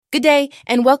Good day,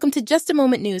 and welcome to Just a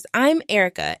Moment News. I'm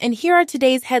Erica, and here are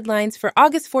today's headlines for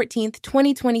August 14th,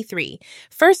 2023.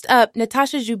 First up,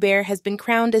 Natasha Joubert has been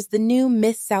crowned as the new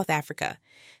Miss South Africa.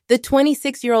 The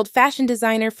 26-year-old fashion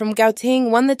designer from Gauteng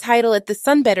won the title at the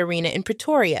Sunbet Arena in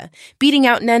Pretoria, beating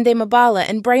out Nande Mabala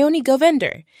and Bryony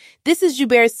Govender. This is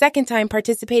Joubert's second time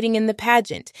participating in the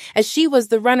pageant, as she was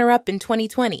the runner-up in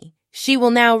 2020. She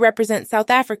will now represent South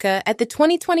Africa at the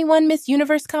 2021 Miss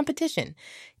Universe competition.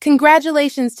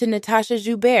 Congratulations to Natasha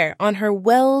Joubert on her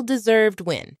well-deserved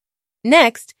win.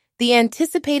 Next, the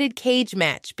anticipated cage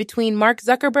match between Mark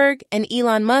Zuckerberg and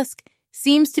Elon Musk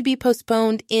seems to be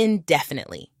postponed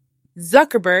indefinitely.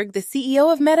 Zuckerberg, the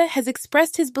CEO of Meta, has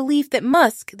expressed his belief that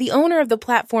Musk, the owner of the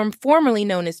platform formerly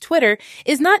known as Twitter,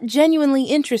 is not genuinely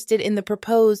interested in the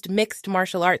proposed mixed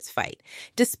martial arts fight.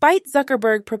 Despite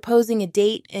Zuckerberg proposing a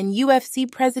date and UFC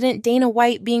President Dana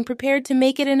White being prepared to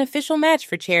make it an official match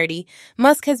for charity,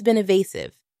 Musk has been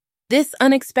evasive. This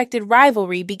unexpected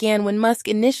rivalry began when Musk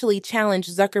initially challenged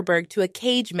Zuckerberg to a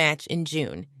cage match in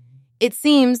June. It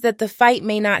seems that the fight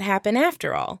may not happen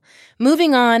after all.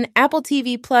 Moving on, Apple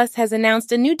TV Plus has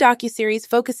announced a new docuseries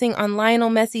focusing on Lionel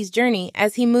Messi's journey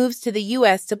as he moves to the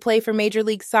U.S. to play for Major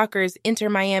League Soccer's Inter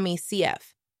Miami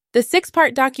CF. The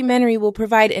 6-part documentary will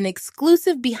provide an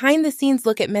exclusive behind-the-scenes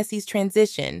look at Messi's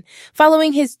transition,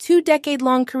 following his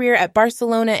 2-decade-long career at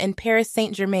Barcelona and Paris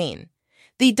Saint-Germain.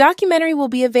 The documentary will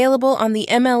be available on the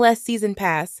MLS Season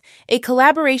Pass, a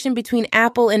collaboration between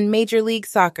Apple and Major League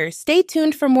Soccer. Stay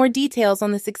tuned for more details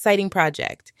on this exciting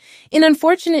project. In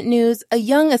unfortunate news, a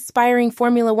young aspiring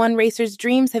Formula One racer's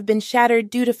dreams have been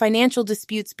shattered due to financial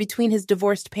disputes between his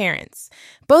divorced parents.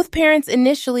 Both parents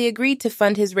initially agreed to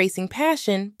fund his racing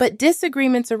passion, but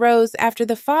disagreements arose after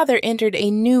the father entered a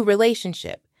new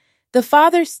relationship. The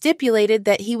father stipulated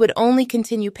that he would only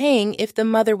continue paying if the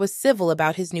mother was civil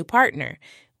about his new partner,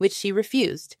 which she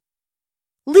refused.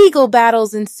 Legal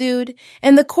battles ensued,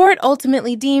 and the court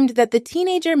ultimately deemed that the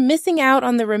teenager missing out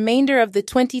on the remainder of the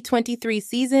 2023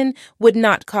 season would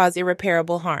not cause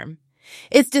irreparable harm.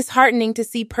 It's disheartening to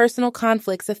see personal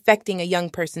conflicts affecting a young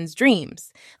person's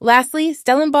dreams. Lastly,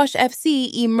 Stellenbosch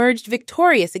FC emerged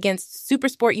victorious against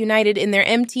SuperSport United in their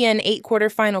MTN 8-quarter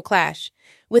final clash.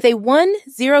 With a 1-0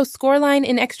 scoreline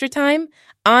in extra time,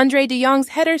 Andre de Jong's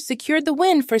header secured the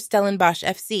win for Stellenbosch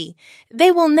FC.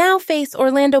 They will now face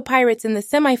Orlando Pirates in the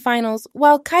semifinals,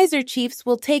 while Kaizer Chiefs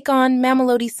will take on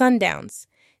Mamelodi Sundowns.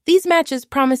 These matches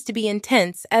promise to be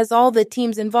intense, as all the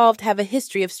teams involved have a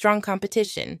history of strong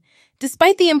competition.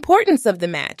 Despite the importance of the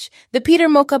match, the Peter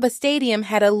Mokaba Stadium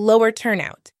had a lower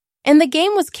turnout, and the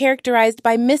game was characterized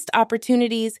by missed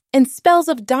opportunities and spells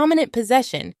of dominant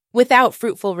possession without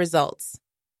fruitful results.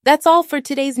 That's all for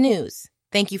today's news.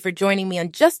 Thank you for joining me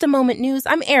on Just a Moment News.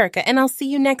 I'm Erica, and I'll see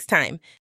you next time.